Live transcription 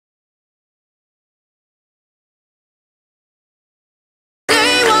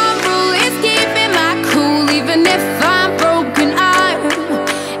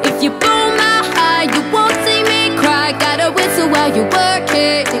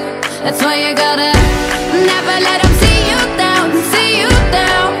That's why you gotta never let them see you down, see you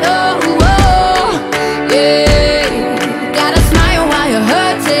down. Oh, oh, yeah. Gotta smile while you're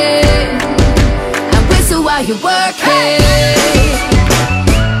hurting and whistle while you're working.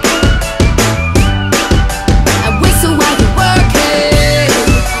 And whistle while you're working.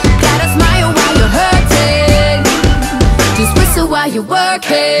 Gotta smile while you're hurting. Just whistle while you're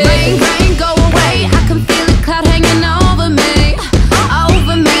working. Rain, rain, go away. I can feel the cloud hanging over me,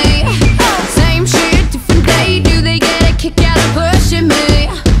 over me. Same shit, different day. Do they get a kick out of pushing me,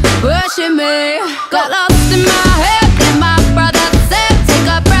 pushing me? Got lost in my head, then my brother said, take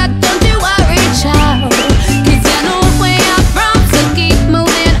a breath, don't you worry, child. Cause you know where I'm from, so keep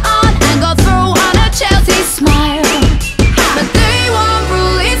moving on and go through on a Chelsea smile. My day one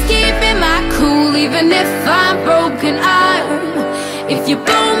rule is keeping my cool, even if I'm broken iron. If you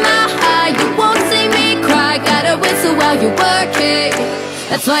blow my high, you won't see me cry. Gotta whistle while you're working.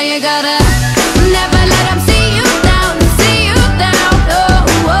 That's why you gotta never let them see you down, see you down. Oh,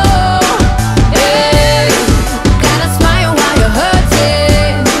 oh, yeah. Gotta smile while you're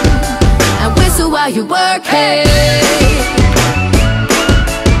hurting and whistle while you're working.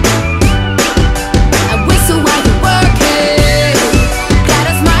 And whistle while you're working.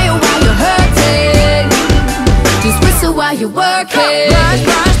 Gotta smile while you're hurting. Just whistle while you're working. Brush,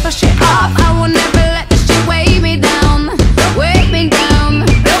 brush, brush it off. I will never let this shit weigh me down, weigh me down.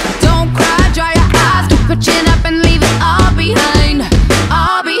 Don't cry, dry your eyes, keep your chin up and leave it all behind,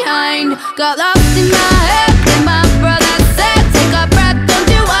 all behind. Got lost in my head, then my brother said, take a breath, don't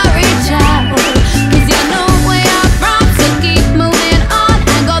you worry, child. Cause you know where I'm from, so keep moving on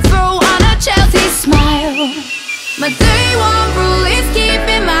and go through on a Chelsea smile. My day one rule is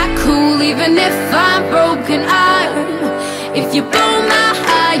keeping my cool, even if I'm broken iron. If you blow my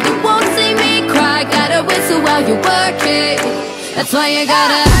high, you won't see me cry. Gotta whistle while you're working. That's why you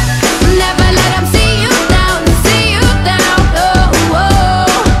gotta never let them see you down, see you down. Oh,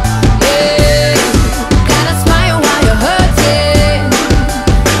 oh, yeah. Gotta smile while you're hurting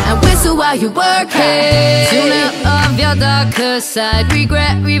and whistle while you're working. Sooner of your darker side,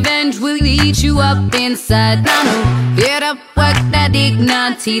 regret, revenge will eat you up inside. Now no, get up, work that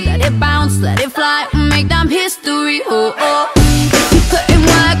dignity. Let it bounce, let it fly, make them history. Oh, oh. If you put in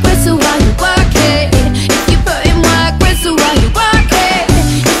work, whistle while you work it. If you put in work, whistle while you work it.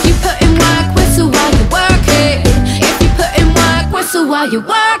 If you put in work, whistle while you work it. If you put in work, whistle while you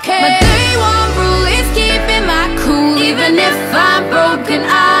work it. My day one rule is keeping my cool, even if I'm broken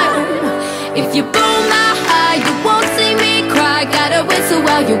iron. If you blow my high, you won't see me cry. Gotta whistle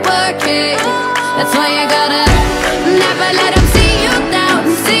while you work it. That's why you gotta never let them see you down,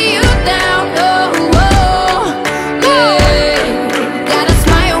 see you down. Oh, oh, yeah. Gotta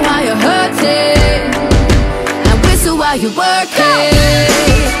smile while you're hurting and whistle while you're working.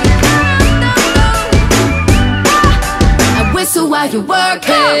 And whistle while you're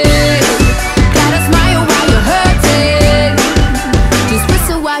working. Gotta smile while you're hurting. Just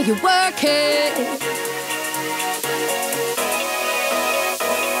whistle while you're working.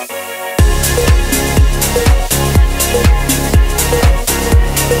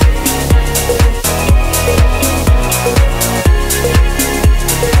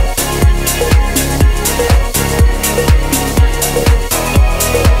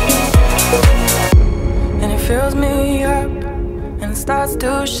 Fills me up and it starts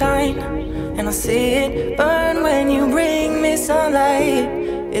to shine, and I see it burn when you bring me sunlight.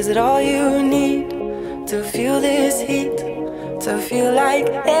 Is it all you need to feel this heat? To feel like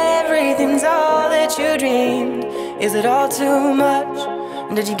everything's all that you dreamed? Is it all too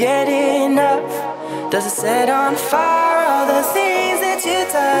much? Did you get enough? Does it set on fire all the things that you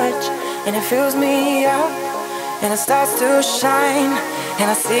touch? And it fills me up and it starts to shine, and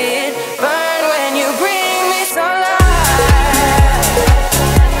I see it burn when you bring me sunlight.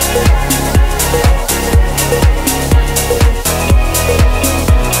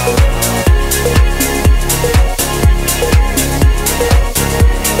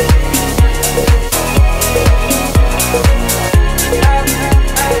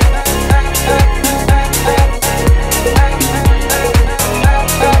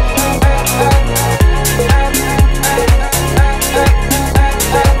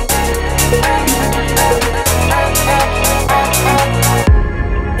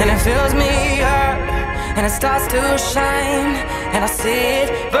 And it starts to shine, and I see it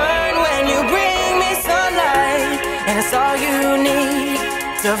burn when you bring me sunlight. And it's all you need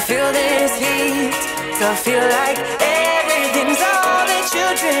to feel this heat, to feel like everything's all that you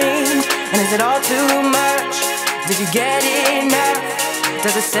dreamed. And is it all too much? Did you get enough?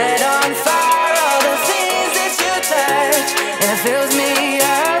 Does it set on fire all the things that you touch? And it fills me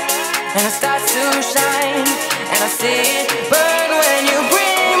up and it starts to shine.